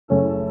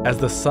As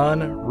the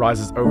sun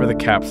rises over the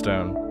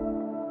capstone,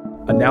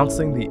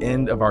 announcing the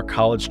end of our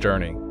college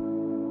journey,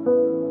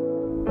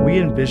 we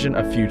envision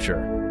a future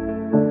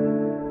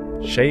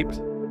shaped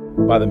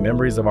by the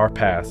memories of our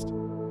past.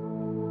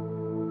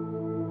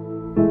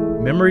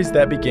 Memories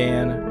that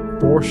began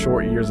 4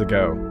 short years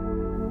ago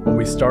when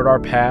we start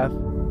our path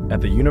at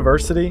the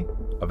University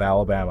of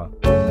Alabama.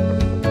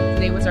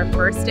 Today was our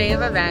first day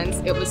of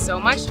events. It was so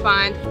much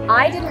fun.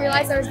 I didn't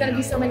realize there was going to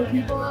be so many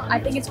people. I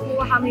think it's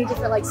cool how many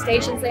different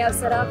stations they have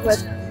set up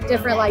with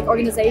different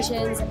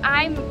organizations.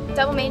 I'm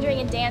double majoring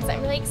in dance.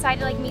 I'm really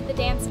excited to meet the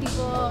dance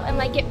people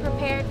and get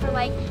prepared for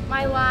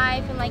my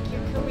life and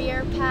your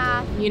career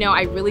path. You know,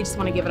 I really just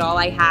want to give it all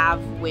I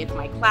have with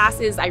my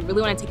classes. I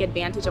really want to take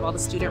advantage of all the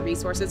student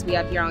resources we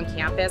have here on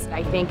campus.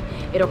 I think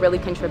it'll really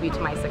contribute to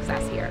my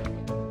success here.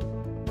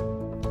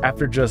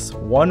 After just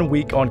 1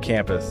 week on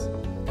campus,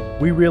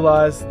 we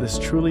realize this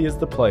truly is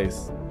the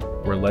place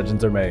where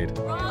legends are made.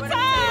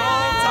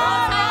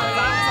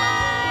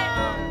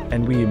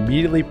 And we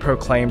immediately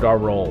proclaimed our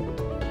role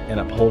in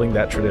upholding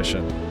that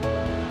tradition. Trying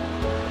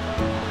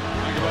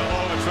to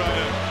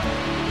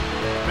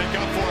make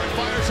up for it.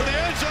 Fires to the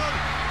end zone.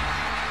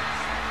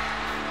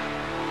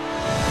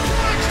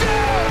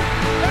 Touchdown!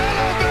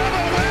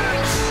 Alabama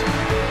wins!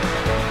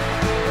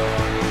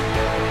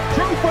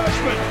 True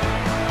freshman.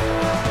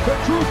 The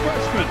true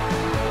freshman.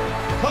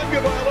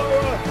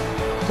 Tagovailoa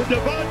to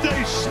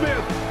Devontae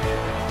Smith.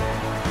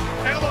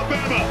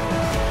 Alabama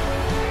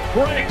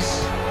breaks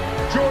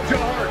Georgia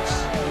hearts.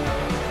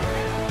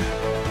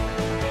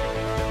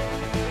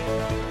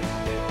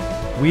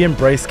 We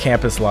embraced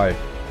campus life,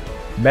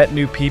 met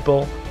new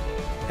people,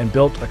 and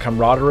built a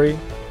camaraderie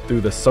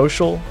through the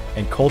social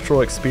and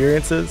cultural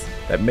experiences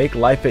that make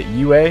life at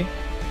UA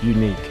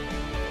unique.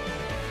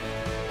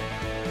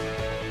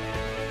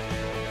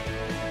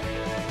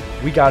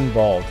 We got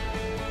involved,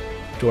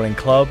 joining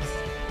clubs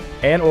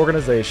and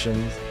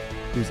organizations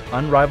whose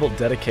unrivaled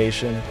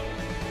dedication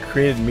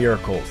created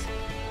miracles,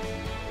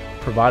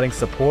 providing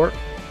support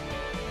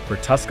for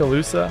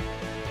Tuscaloosa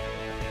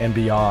and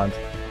beyond.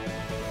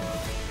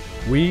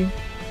 We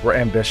were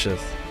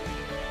ambitious,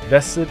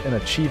 vested in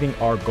achieving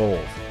our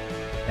goals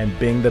and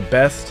being the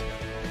best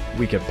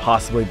we could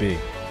possibly be.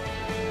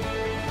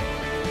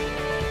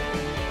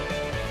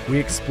 We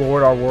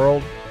explored our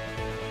world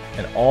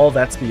and all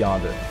that's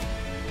beyond it,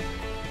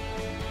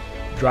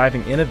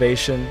 driving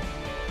innovation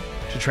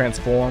to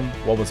transform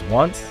what was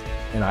once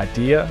an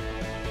idea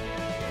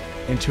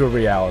into a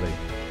reality.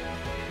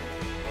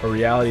 A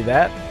reality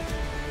that,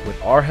 with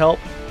our help,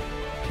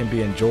 can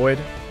be enjoyed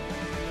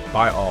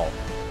by all.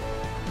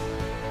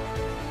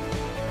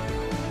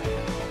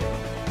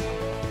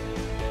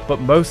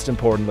 But most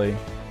importantly,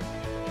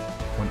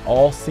 when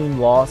all seemed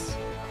lost,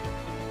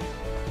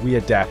 we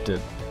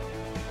adapted,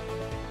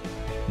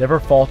 never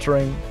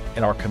faltering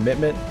in our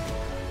commitment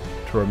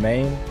to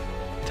remain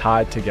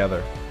tied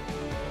together.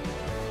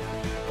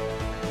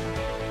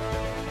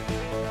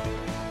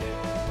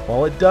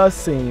 While it does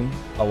seem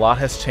a lot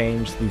has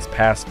changed these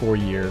past 4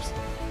 years,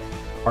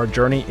 our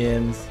journey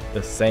ends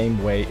the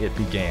same way it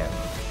began,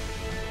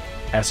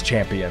 as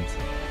champions.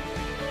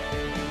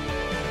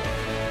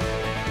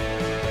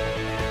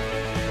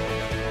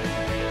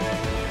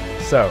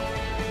 So,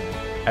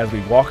 as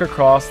we walk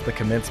across the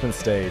commencement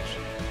stage,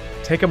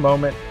 take a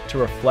moment to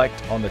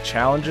reflect on the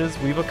challenges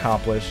we've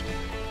accomplished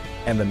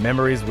and the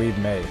memories we've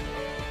made.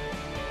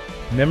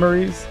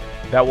 Memories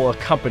that will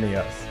accompany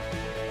us,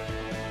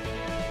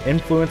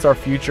 influence our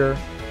future,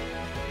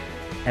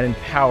 and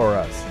empower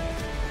us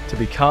to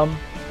become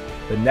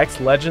the next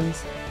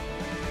legends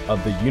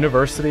of the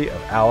University of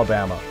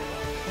Alabama.